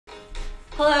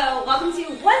Hello, welcome to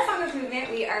One Song of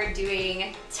Movement. We are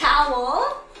doing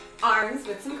towel arms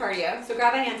with some cardio. So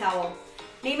grab a hand towel.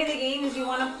 Name of the game is you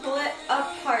want to pull it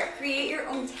apart. Create your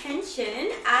own tension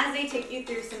as they take you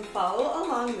through some follow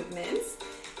along movements.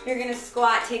 You're going to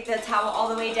squat, take the towel all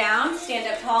the way down,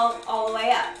 stand up tall all the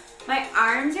way up. My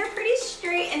arms are pretty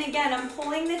straight, and again, I'm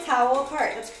pulling the towel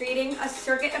apart. That's creating a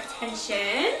circuit of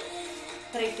tension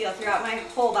that I feel throughout my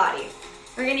whole body.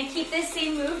 We're gonna keep this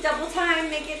same move, double time,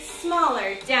 make it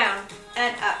smaller, down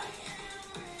and up.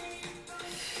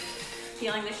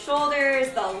 Feeling the shoulders,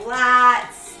 the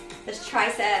lats, the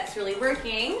triceps really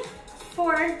working.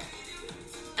 4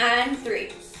 and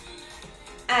 3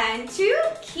 and 2.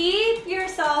 Keep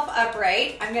yourself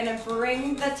upright. I'm gonna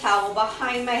bring the towel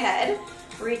behind my head,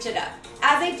 reach it up.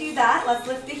 As I do that, let's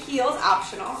lift the heels,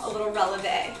 optional, a little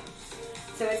releve.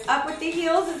 So it's up with the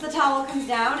heels as the towel comes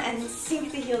down and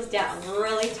sink the heels down,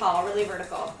 really tall, really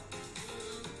vertical.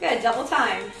 Good, double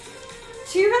time.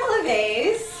 2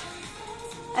 releves,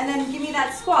 and then give me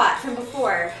that squat from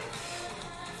before.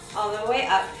 All the way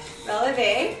up,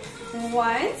 releve,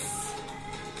 once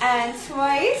and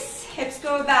twice, hips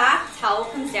go back, towel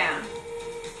comes down.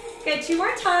 Good, 2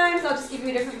 more times, I'll just give you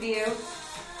a different view.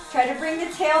 Try to bring the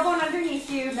tailbone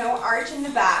underneath you, no arch in the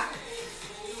back.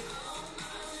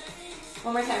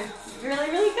 One more time.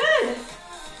 Really, really good.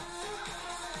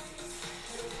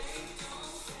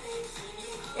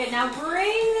 Good, now bring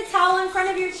the towel in front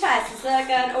of your chest. It's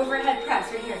like an overhead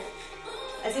press right here.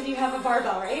 As if you have a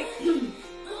barbell, right?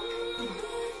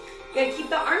 Good, keep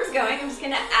the arms going. I'm just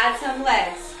gonna add some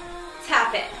legs.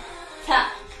 Tap it,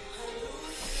 tap.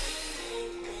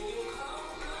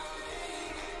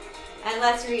 And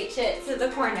let's reach it to the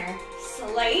corner.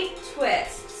 Slight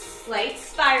twist, slight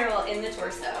spiral in the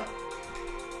torso.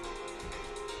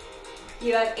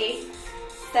 You have 8,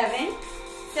 7,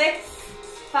 6,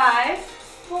 5,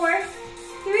 4,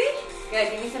 3.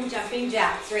 Good, give me some jumping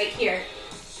jacks right here.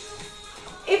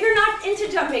 If you're not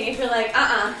into jumping, if you're like,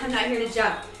 I'm not here to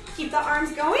jump, keep the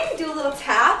arms going, do a little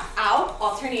tap, out,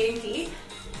 alternating feet.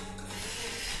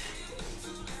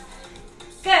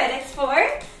 Good, it's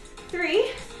 4,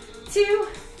 3, 2,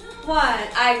 1.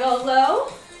 I go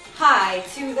low, high,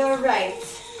 to the right.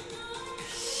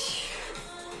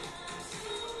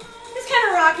 Kind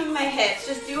of rocking my hips.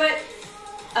 Just do what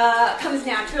comes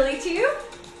naturally to you.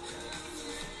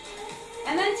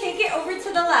 And then take it over to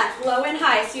the left, low and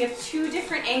high. So you have 2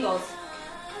 different angles,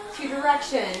 2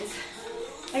 directions.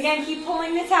 Again, keep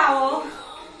pulling the towel.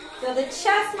 Feel the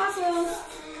chest muscles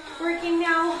working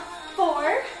now.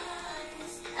 4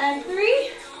 and 3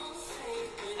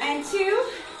 and 2.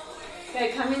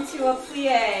 Good, come into a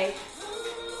plie.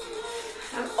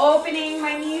 I'm opening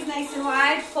my knees nice and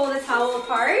wide. Pull the towel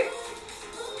apart.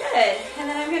 Good, and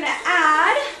then I'm gonna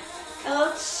add a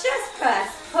little chest press,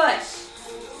 push,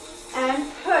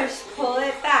 and push, pull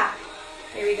it back.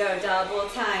 Here we go, double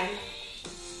time.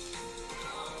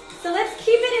 So let's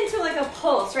keep it into like a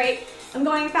pulse, right? I'm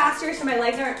going faster so my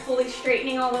legs aren't fully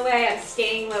straightening all the way. I'm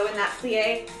staying low in that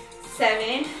plie.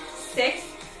 7, 6,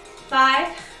 5,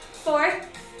 4,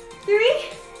 3,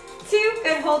 2,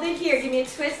 good, hold it here. Give me a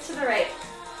twist to the right,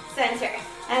 center,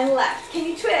 and left. Can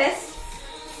you twist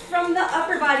from the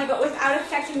upper body, but without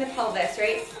affecting the pelvis,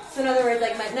 right? So in other words,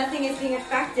 like nothing is being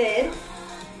affected,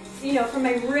 you know, from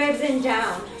my ribs and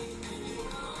down.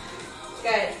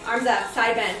 Good, arms up,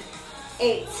 side bend.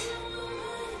 8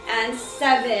 and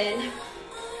 7,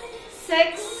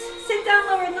 6, sit down,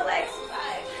 lower in the legs.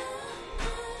 5,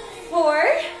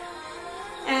 4,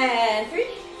 and 3,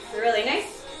 really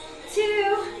nice.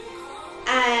 2,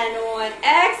 and 1,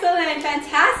 excellent,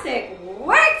 fantastic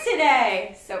work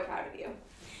today. So proud of you.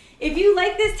 If you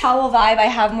like this towel vibe, I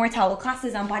have more towel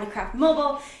classes on Bodycraft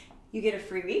Mobile. You get a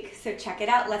free week, so check it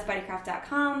out,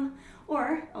 letsbodycraft.com,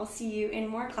 or I'll see you in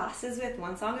more classes with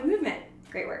One Song of Movement.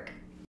 Great work.